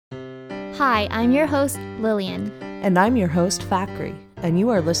Hi, I'm your host, Lillian. And I'm your host, Fakri, and you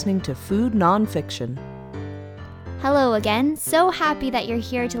are listening to Food Nonfiction. Hello again. So happy that you're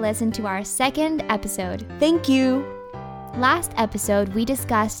here to listen to our second episode. Thank you. Last episode, we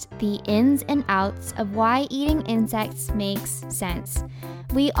discussed the ins and outs of why eating insects makes sense.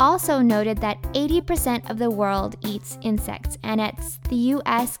 We also noted that 80% of the world eats insects, and it's the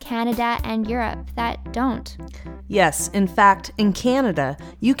US, Canada, and Europe that don't. Yes, in fact, in Canada,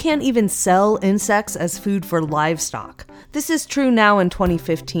 you can't even sell insects as food for livestock. This is true now in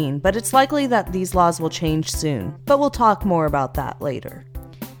 2015, but it's likely that these laws will change soon. But we'll talk more about that later.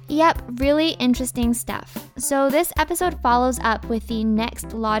 Yep, really interesting stuff. So this episode follows up with the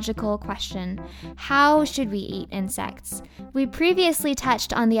next logical question. How should we eat insects? We previously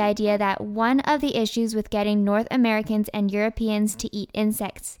touched on the idea that one of the issues with getting North Americans and Europeans to eat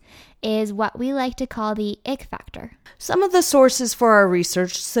insects is what we like to call the ick factor. Some of the sources for our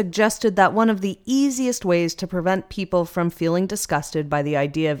research suggested that one of the easiest ways to prevent people from feeling disgusted by the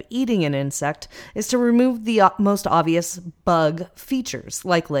idea of eating an insect is to remove the most obvious bug features,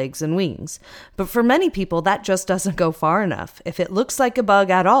 like legs and wings. But for many people, that just doesn't go far enough. If it looks like a bug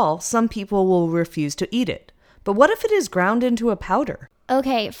at all, some people will refuse to eat it. But what if it is ground into a powder?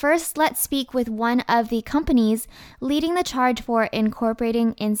 Okay, first let's speak with one of the companies leading the charge for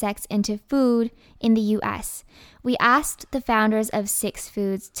incorporating insects into food in the US. We asked the founders of Six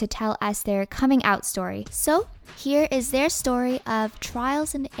Foods to tell us their coming out story. So here is their story of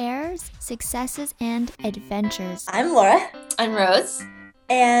trials and errors, successes, and adventures. I'm Laura. I'm Rose.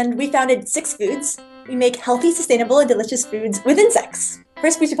 And we founded Six Foods. We make healthy, sustainable, and delicious foods with insects.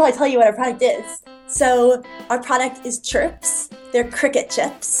 First, we should probably tell you what our product is. So our product is chirps. They're cricket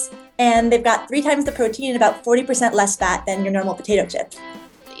chips, and they've got 3 times the protein and about 40% less fat than your normal potato chip.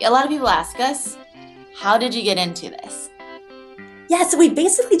 A lot of people ask us, how did you get into this? Yeah, so we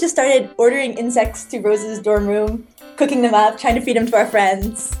basically just started ordering insects to Rose's dorm room, cooking them up, trying to feed them to our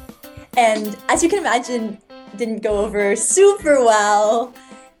friends. And as you can imagine, didn't go over super well.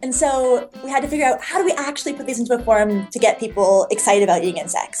 And so we had to figure out, how do we actually put these into a form to get people excited about eating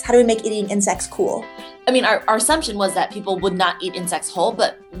insects? How do we make eating insects cool? I mean, our assumption was that people would not eat insects whole,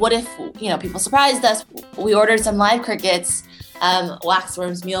 but what if, people surprised us? We ordered some live crickets,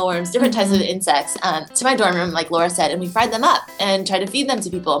 waxworms, mealworms, different types of insects to my dorm room, like Laura said, and we fried them up and tried to feed them to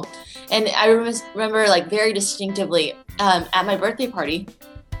people. And I remember very distinctively, at my birthday party,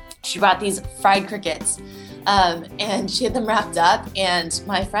 she brought these fried crickets. And she had them wrapped up, and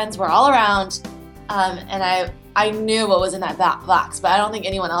my friends were all around, and I knew what was in that box, but I don't think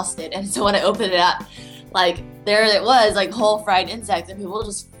anyone else did. And so when I opened it up, there it was, whole fried insects, and people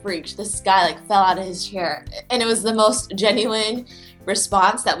just freaked. This guy fell out of his chair, and it was the most genuine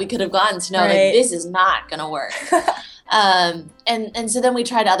response that we could have gotten to know this is not gonna work. And so then we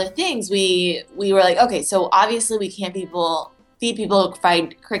tried other things. We were okay, so obviously we can't feed people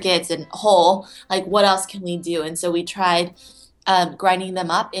fried crickets and whole, what else can we do? And so we tried grinding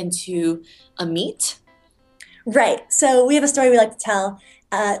them up into a meat. Right. So we have a story we like to tell.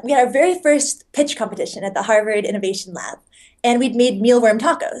 We had our very first pitch competition at the Harvard Innovation Lab, and we'd made mealworm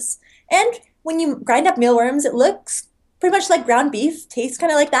tacos. And when you grind up mealworms, it looks pretty much like ground beef, tastes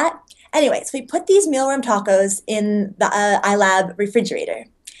kind of like that. Anyway, so we put these mealworm tacos in the iLab refrigerator,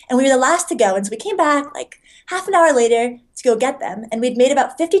 and we were the last to go. And so we came back half an hour later to go get them, and we'd made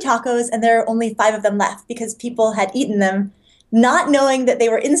about 50 tacos, and there were only 5 of them left because people had eaten them, not knowing that they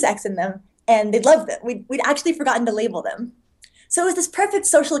were insects in them, and they loved them. We'd actually forgotten to label them. So it was this perfect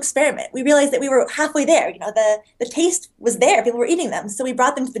social experiment. We realized that we were halfway there. The taste was there. People were eating them. So we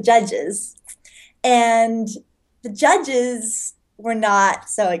brought them to the judges, and the judges were not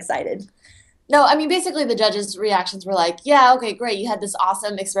so excited. No, I mean, basically the judges' reactions were yeah, okay, great. You had this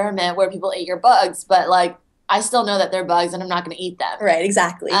awesome experiment where people ate your bugs, but I still know that they're bugs and I'm not going to eat them. Right,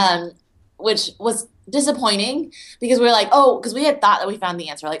 exactly. Which was disappointing because we were because we had thought that we found the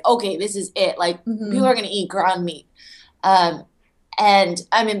answer. Okay, this is it. People are going to eat ground meat. And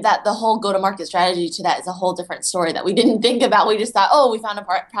I mean, that the whole go-to-market strategy to that is a whole different story that we didn't think about. We just thought, we found a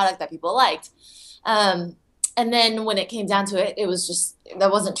product that people liked. And then when it came down to it, it was just,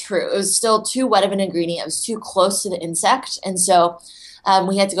 that wasn't true. It was still too wet of an ingredient. It was too close to the insect. And so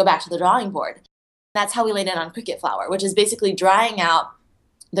we had to go back to the drawing board. That's how we landed on cricket flour, which is basically drying out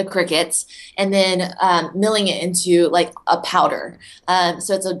the crickets and then milling it into a powder.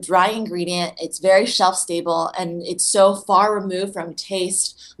 So it's a dry ingredient. It's very shelf stable, and it's so far removed from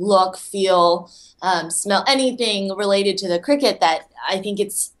taste, look, feel, smell, anything related to the cricket that I think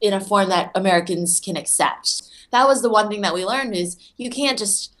it's in a form that Americans can accept. That was the one thing that we learned is you can't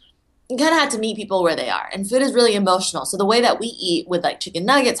just you kind of have to meet people where they are. And food is really emotional. So the way that we eat with like chicken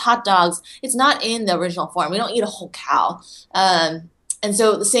nuggets, hot dogs, it's not in the original form. We don't eat a whole cow. And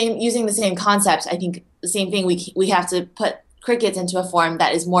so using the same concept, I think the same thing, we have to put crickets into a form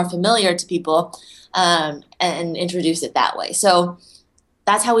that is more familiar to people, and introduce it that way. So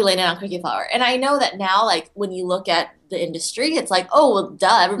that's how we landed on cricket flour. And I know that now, like when you look at the industry, it's like, oh, well,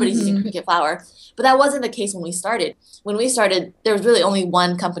 duh, everybody's using cricket flour. But that wasn't the case when we started. When we started, there was really only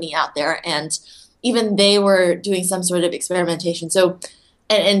one company out there, and even they were doing some sort of experimentation. So,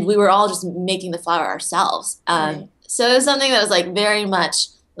 and we were all just making the flour ourselves. So it was something that was like very much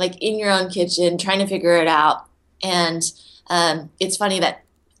like in your own kitchen, trying to figure it out. And it's funny that,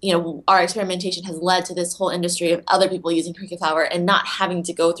 you know, our experimentation has led to this whole industry of other people using cricket flour and not having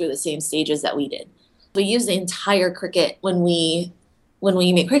to go through the same stages that we did. We use the entire cricket when we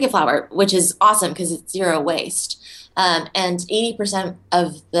make cricket flour, which is awesome because it's zero waste. And 80%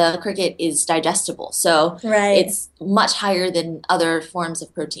 of the cricket is digestible. So it's much higher than other forms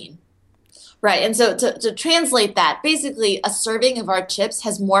of protein. Right. And so to translate that, basically a serving of our chips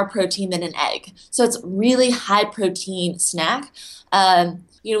has more protein than an egg. So it's really high protein snack.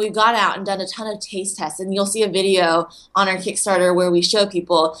 You know, we've gone out and done a ton of taste tests, and you'll see a video on our Kickstarter where we show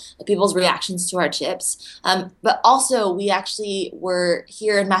people's reactions to our chips. But also we actually were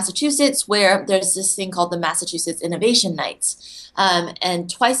here in Massachusetts where there's this thing called the Massachusetts Innovation Nights. And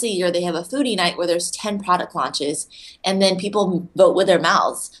twice a year they have a foodie night where there's 10 product launches, and then people vote with their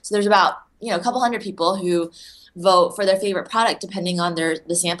mouths. So there's about, you know, a couple hundred people who vote for their favorite product depending on the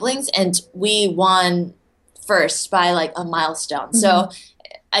samplings. And we won first by like a milestone. So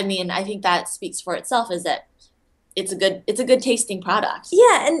I mean, I think that speaks for itself, is that it's a good tasting product.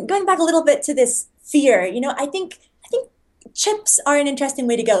 Yeah, and going back a little bit to this fear, you know, I think chips are an interesting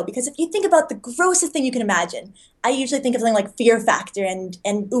way to go, because if you think about the grossest thing you can imagine, I usually think of something like Fear Factor and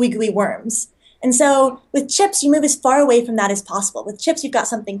ooey gooey worms. And so with chips, you move as far away from that as possible. With chips, you've got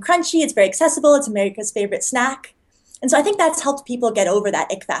something crunchy, it's very accessible, it's America's favorite snack. And so I think that's helped people get over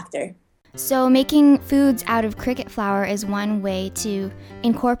that ick factor. So making foods out of cricket flour is one way to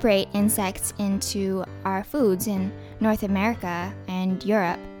incorporate insects into our foods in North America and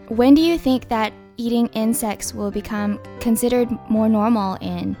Europe. When do you think that eating insects will become considered more normal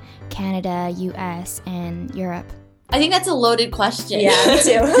in Canada, US, and Europe? I think that's a loaded question. Yeah, me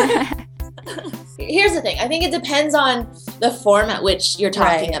too. Here's the thing. I think it depends on the form at which you're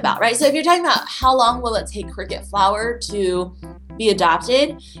talking about, right? So if you're talking about how long will it take cricket flour to be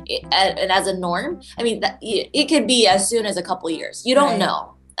adopted and as a norm, I mean, it could be as soon as a couple years. You don't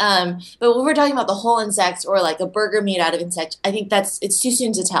know. But when we're talking about the whole insects or like a burger made out of insect, I think it's too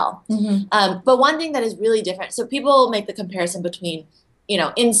soon to tell. But one thing that is really different, so people make the comparison between, you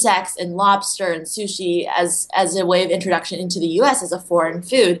know, insects and lobster and sushi as a way of introduction into the US as a foreign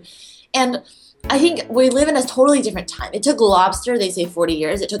food. And I think we live in a totally different time. It took lobster, they say 40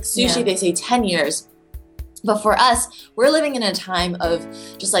 years. It took sushi, they say 10 years. But for us, we're living in a time of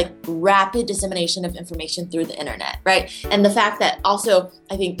just like rapid dissemination of information through the internet, right? And the fact that also,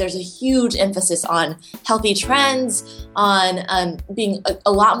 I think there's a huge emphasis on healthy trends, on being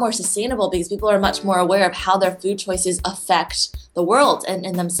a lot more sustainable, because people are much more aware of how their food choices affect the world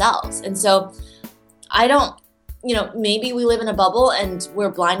and themselves. And so I don't, you know, maybe we live in a bubble and we're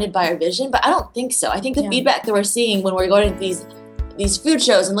blinded by our vision, but I don't think so. I think the feedback that we're seeing when we're going to these food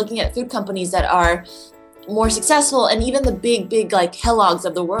shows and looking at food companies that are more successful, and even the big like Kellogg's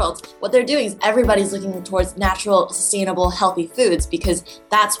of the world, what they're doing is everybody's looking towards natural, sustainable, healthy foods, because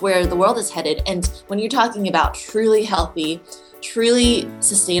that's where the world is headed. And when you're talking about truly healthy, truly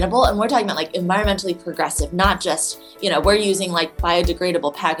sustainable, and we're talking about like environmentally progressive, not just, you know, we're using like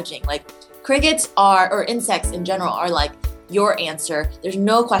biodegradable packaging, like crickets or insects in general are like your answer. There's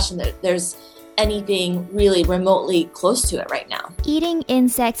no question that there's anything really remotely close to it right now. Eating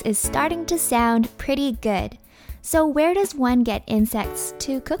insects is starting to sound pretty good. So where does one get insects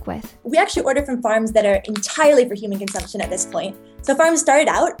to cook with? We actually order from farms that are entirely for human consumption at this point. So farms started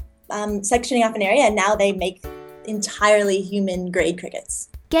out sectioning off an area, and now they make entirely human-grade crickets.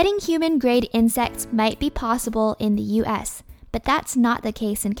 Getting human-grade insects might be possible in the US, but that's not the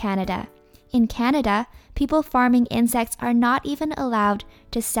case in Canada. In Canada, people farming insects are not even allowed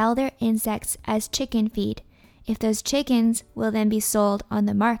to sell their insects as chicken feed, if those chickens will then be sold on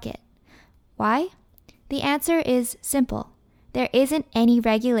the market. Why? The answer is simple. There isn't any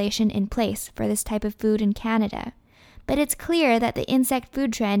regulation in place for this type of food in Canada. But it's clear that the insect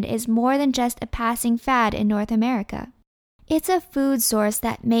food trend is more than just a passing fad in North America. It's a food source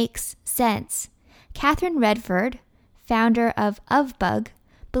that makes sense. Catherine Redford, founder of Bug,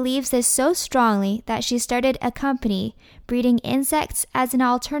 believes this so strongly that she started a company breeding insects as an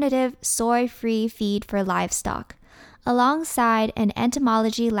alternative soy-free feed for livestock. Alongside an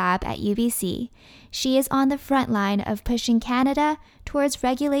entomology lab at UBC, she is on the front line of pushing Canada towards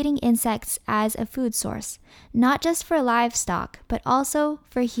regulating insects as a food source, not just for livestock, but also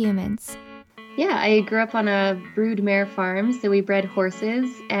for humans. Yeah, I grew up on a broodmare farm, so we bred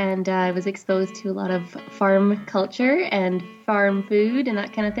horses, and I was exposed to a lot of farm culture and farm food and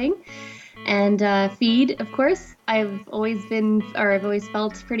that kind of thing. And feed, of course. I've always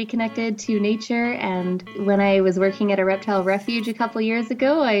felt pretty connected to nature, and when I was working at a reptile refuge a couple years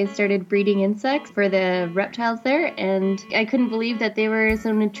ago, I started breeding insects for the reptiles there, and I couldn't believe that they were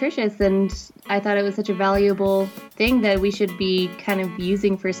so nutritious, and I thought it was such a valuable thing that we should be kind of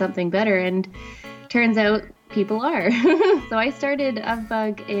using for something better, and turns out people are. So I started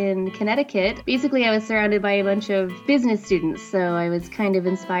UvBug in Connecticut. Basically, I was surrounded by a bunch of business students, so I was kind of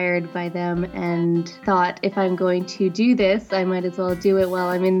inspired by them and thought, if I'm going to do this, I might as well do it while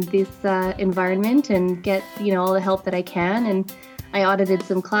I'm in this environment and get, all the help that I can. And I audited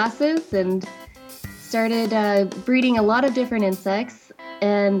some classes and started breeding a lot of different insects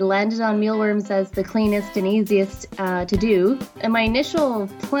and landed on mealworms as the cleanest and easiest to do. And my initial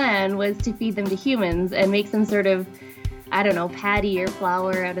plan was to feed them to humans and make some sort of, patty or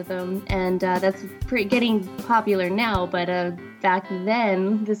flour out of them. And that's getting popular now, but back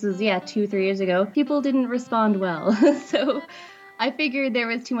then, this was, 2-3 years ago, people didn't respond well. So I figured there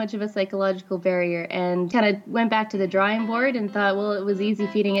was too much of a psychological barrier and kind of went back to the drawing board and thought, well, it was easy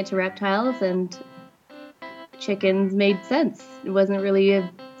feeding it to reptiles, and chickens made sense. It wasn't really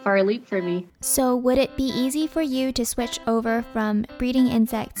a far leap for me. So would it be easy for you to switch over from breeding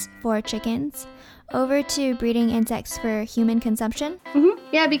insects for chickens over to breeding insects for human consumption? Mm-hmm.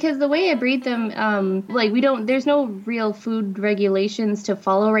 Yeah, because the way I breed them, there's no real food regulations to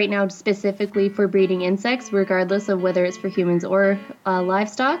follow right now specifically for breeding insects, regardless of whether it's for humans or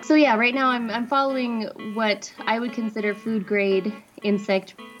livestock. So yeah, right now I'm following what I would consider food grade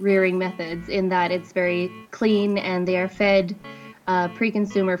insect rearing methods, in that it's very clean and they are fed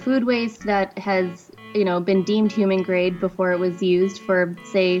pre-consumer food waste that has been deemed human grade before it was used for,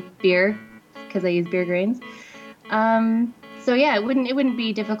 say, beer, because I use beer grains. So yeah, it wouldn't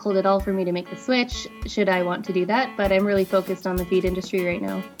be difficult at all for me to make the switch should I want to do that, but I'm really focused on the feed industry right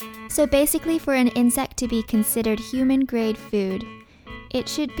now. So basically, for an insect to be considered human grade food, it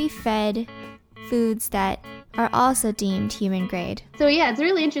should be fed foods that are also deemed human grade. So yeah, it's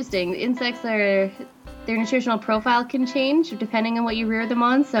really interesting. Insects their nutritional profile can change depending on what you rear them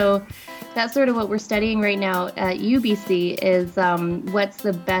on. So that's sort of what we're studying right now at UBC is what's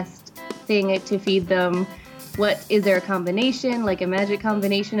the best thing to feed them. Is there a combination, like a magic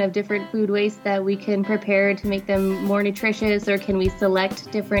combination of different food waste that we can prepare to make them more nutritious, or can we select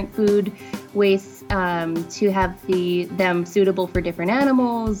different food wastes to have them suitable for different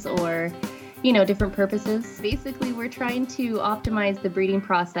animals or different purposes? Basically, we're trying to optimize the breeding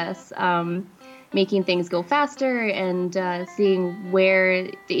process, making things go faster and seeing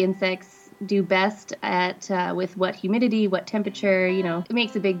where the insects do best at with what humidity, what temperature, it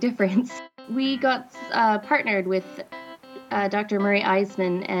makes a big difference. We got partnered with Dr. Murray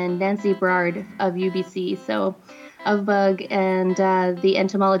Eisman and Nancy Berard of UBC. So UvBug and the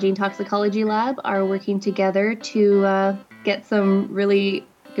Entomology and Toxicology Lab are working together to get some really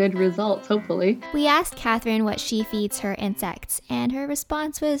good results, hopefully. We asked Catherine what she feeds her insects, and her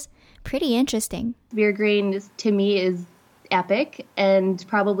response was pretty interesting. Beer grain, to me, is epic and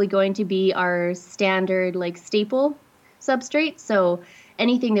probably going to be our standard, staple substrate. So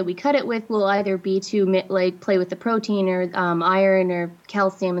anything that we cut it with will either be to play with the protein or iron or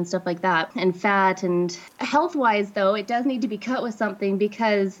calcium and stuff like that, and fat. And health-wise, though, it does need to be cut with something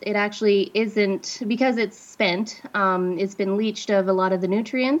because it actually isn't, because it's spent, it's been leached of a lot of the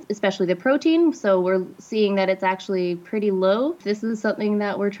nutrients, especially the protein. So we're seeing that it's actually pretty low. This is something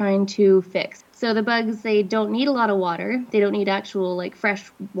that we're trying to fix. So the bugs, they don't need a lot of water. They don't need actual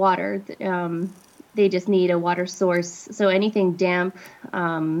fresh water. They just need a water source. So anything damp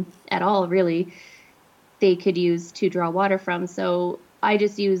at all, really, they could use to draw water from. So I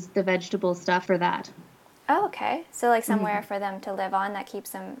just use the vegetable stuff for that. Oh, okay. So somewhere for them to live on that keeps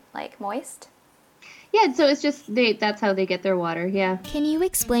them moist? Yeah, so it's just that's how they get their water, yeah. Can you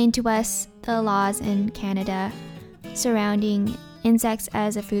explain to us the laws in Canada surrounding insects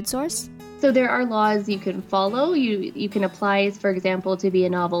as a food source? So there are laws you can follow. You can apply, for example, to be a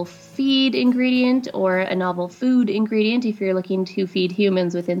novel feed ingredient or a novel food ingredient if you're looking to feed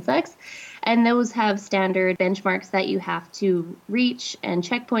humans with insects. And those have standard benchmarks that you have to reach and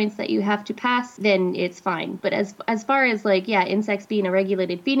checkpoints that you have to pass, then it's fine. But as far as insects being a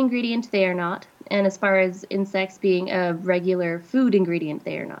regulated feed ingredient, they are not. And as far as insects being a regular food ingredient,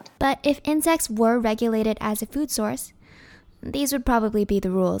 they are not. But if insects were regulated as a food source, these would probably be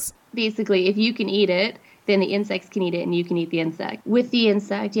the rules. Basically, if you can eat it, then the insects can eat it and you can eat the insect. With the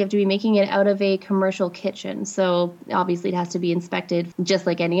insect, you have to be making it out of a commercial kitchen. So obviously it has to be inspected just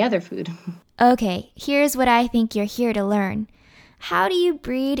like any other food. Okay, here's what I think you're here to learn. How do you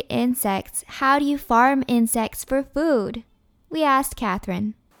breed insects? How do you farm insects for food? We asked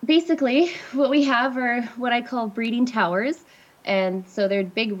Catherine. Basically, what we have are what I call breeding towers. And so they're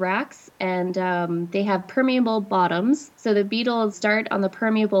big racks, and they have permeable bottoms. So the beetles start on the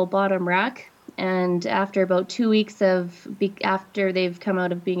permeable bottom rack, and after about 2 weeks after they've come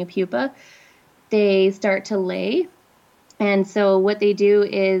out of being a pupa, they start to lay. And so what they do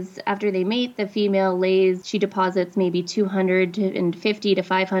is after they mate, the female lays, she deposits maybe 250 to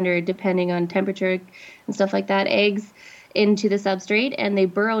 500, depending on temperature and stuff like that, eggs into the substrate, and they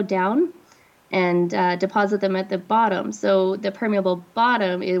burrow down and deposit them at the bottom. So the permeable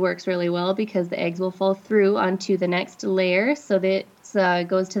bottom, it works really well because the eggs will fall through onto the next layer, so that it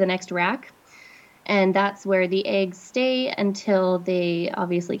goes to the next rack. And that's where the eggs stay until they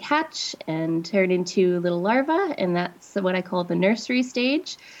obviously hatch and turn into little larvae, and that's what I call the nursery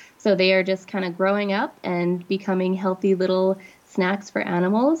stage. So they are just kind of growing up and becoming healthy little snacks for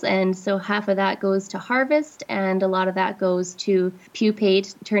animals. And so half of that goes to harvest, and a lot of that goes to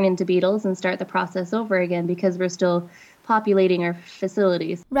pupate, turn into beetles, and start the process over again because we're still populating our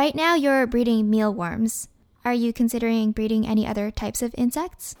facilities. Right now you're breeding mealworms. Are you considering breeding any other types of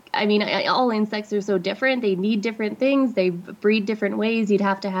insects? I mean, all insects are so different. They need different things. They breed different ways. You'd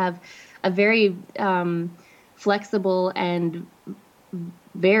have to have a very flexible and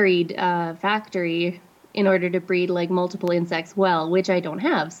varied factory in order to breed like multiple insects well, which I don't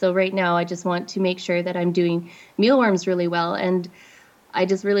have. So right now I just want to make sure that I'm doing mealworms really well. And I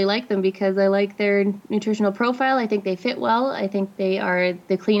just really like them because I like their nutritional profile. I think they fit well. I think they are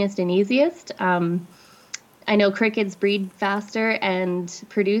the cleanest and easiest. I know crickets breed faster and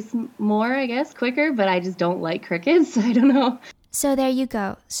produce more, I guess, quicker, but I just don't like crickets. I don't know. So there you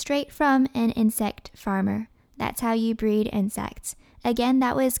go, straight from an insect farmer. That's how you breed insects. Again,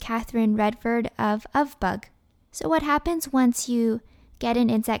 that was Catherine Redford of Bug. So what happens once you get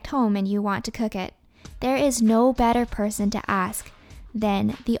an insect home and you want to cook it? There is no better person to ask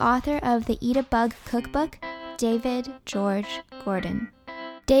than the author of the Eat a Bug cookbook, David George Gordon.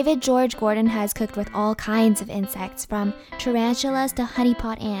 David George Gordon has cooked with all kinds of insects, from tarantulas to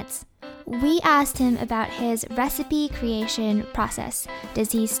honeypot ants. We asked him about his recipe creation process.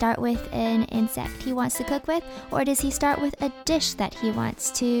 Does he start with an insect he wants to cook with, or does he start with a dish that he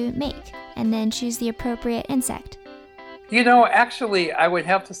wants to make and then choose the appropriate insect? You know, actually, I would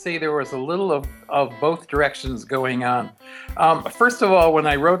have to say there was a little of both directions going on. First of all, when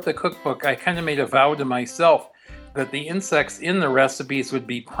I wrote the cookbook, I kind of made a vow to myself that the insects in the recipes would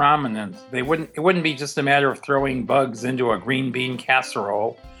be prominent. It wouldn't be just a matter of throwing bugs into a green bean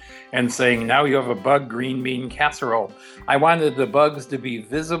casserole and saying, now you have a bug green bean casserole. I wanted the bugs to be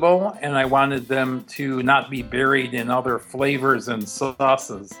visible, and I wanted them to not be buried in other flavors and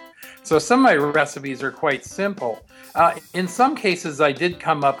sauces. So some of my recipes are quite simple. In some cases, I did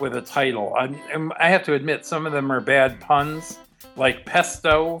come up with a title. I have to admit, some of them are bad puns, like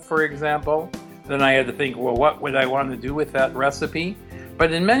pesto, for example. Then I had to think, well, what would I want to do with that recipe?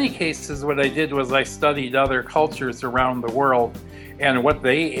 But in many cases, what I did was I studied other cultures around the world and what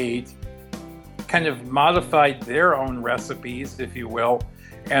they ate, kind of modified their own recipes, if you will,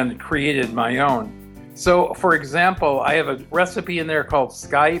 and created my own. So, for example, I have a recipe in there called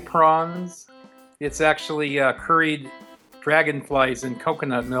sky prawns. It's actually curried dragonflies in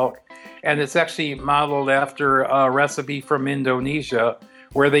coconut milk, and it's actually modeled after a recipe from Indonesia,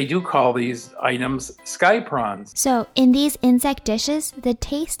 where they do call these items sky prawns. So, in these insect dishes, the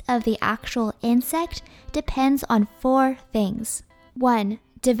taste of the actual insect depends on 4 things. 1.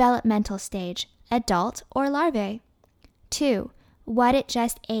 Developmental stage, adult or larvae. 2. What it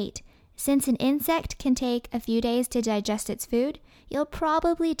just ate. Since an insect can take a few days to digest its food, you'll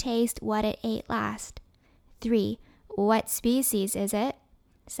probably taste what it ate last. 3. What species is it?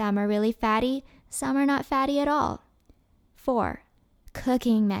 Some are really fatty, some are not fatty at all. 4.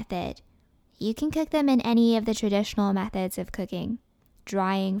 Cooking method. You can cook them in any of the traditional methods of cooking.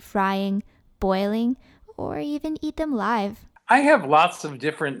 Drying, frying, boiling, or even eat them live. I have lots of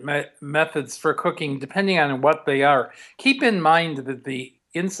different methods for cooking depending on what they are. Keep in mind that the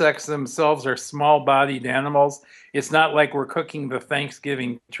insects themselves are small-bodied animals. It's not like we're cooking the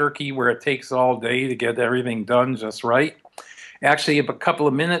Thanksgiving turkey where it takes all day to get everything done just right. Actually, a couple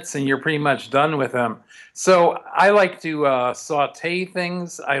of minutes and you're pretty much done with them. So I like to saute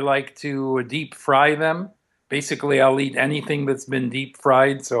things. I like to deep fry them. Basically, I'll eat anything that's been deep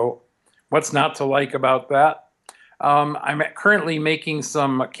fried. So what's not to like about that? I'm currently making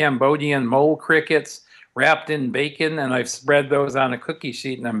some Cambodian mole crickets wrapped in bacon, and I've spread those on a cookie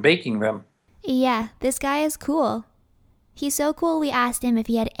sheet and I'm baking them. Yeah, this guy is cool. He's so cool we asked him if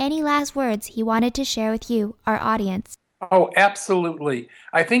he had any last words he wanted to share with you, our audience. Oh, absolutely.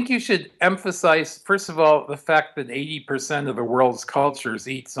 I think you should emphasize, first of all, the fact that 80% of the world's cultures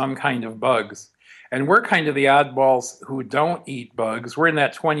eat some kind of bugs. And we're kind of the oddballs who don't eat bugs. We're in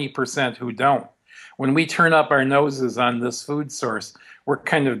that 20% who don't. When we turn up our noses on this food source, we're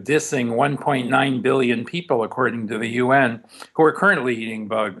kind of dissing 1.9 billion people, according to the UN, who are currently eating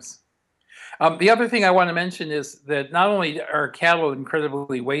bugs. The other thing I want to mention is that not only are cattle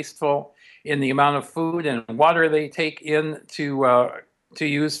incredibly wasteful in the amount of food and water they take in to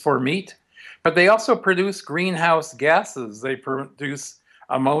use for meat, but they also produce greenhouse gases. They produce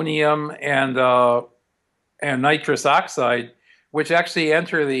ammonium and nitrous oxide, which actually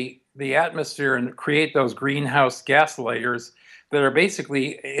enter the atmosphere and create those greenhouse gas layers that are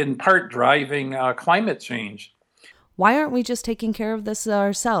basically in part driving climate change. Why aren't we just taking care of this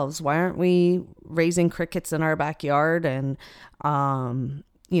ourselves? Why aren't we raising crickets in our backyard and,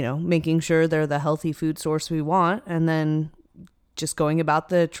 making sure they're the healthy food source we want, and then just going about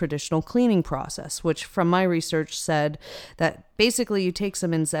the traditional cleaning process, which from my research said that basically you take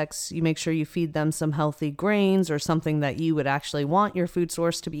some insects, you make sure you feed them some healthy grains or something that you would actually want your food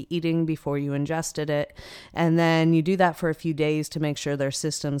source to be eating before you ingested it. And then you do that for a few days to make sure their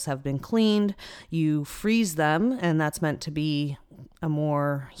systems have been cleaned. You freeze them, and that's meant to be a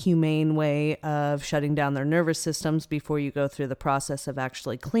more humane way of shutting down their nervous systems before you go through the process of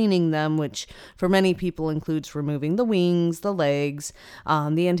actually cleaning them, which for many people includes removing the wings, the legs,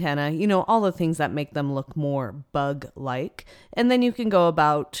 the antenna, all the things that make them look more bug-like. And then you can go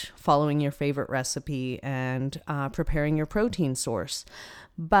about following your favorite recipe and preparing your protein source.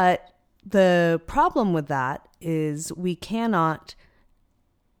 But the problem with that is we cannot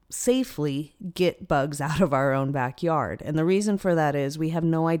safely get bugs out of our own backyard. And the reason for that is we have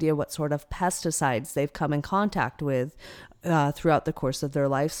no idea what sort of pesticides they've come in contact with throughout the course of their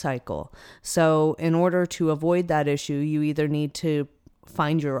life cycle. So in order to avoid that issue, you either need to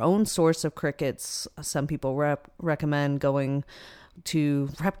find your own source of crickets. Some people recommend going to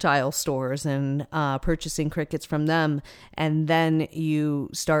reptile stores and purchasing crickets from them, and then you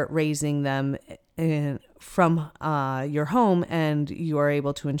start raising them from your home, and you are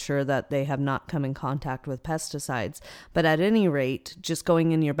able to ensure that they have not come in contact with pesticides. But at any rate, just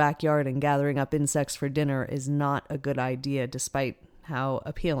going in your backyard and gathering up insects for dinner is not a good idea, despite how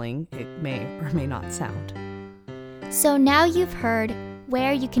appealing it may or may not sound. So now you've heard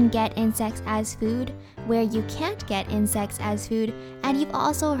where you can get insects as food, where you can't get insects as food, and you've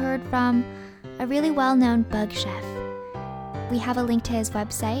also heard from a really well-known bug chef. We have a link to his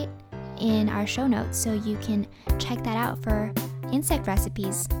website in our show notes, so you can check that out for insect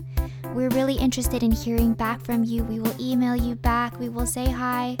recipes. We're really interested in hearing back from you. We will email you back. We will say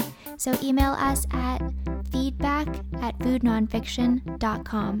hi. So email us at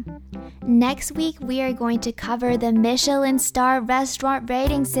feedback@foodnonfiction.com. Next week, we are going to cover the Michelin star restaurant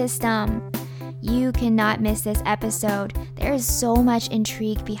rating system. You cannot miss this episode. There is so much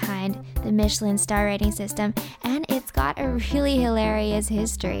intrigue behind the Michelin star rating system, and it's got a really hilarious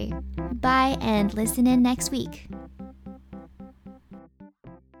history. Bye, and listen in next week.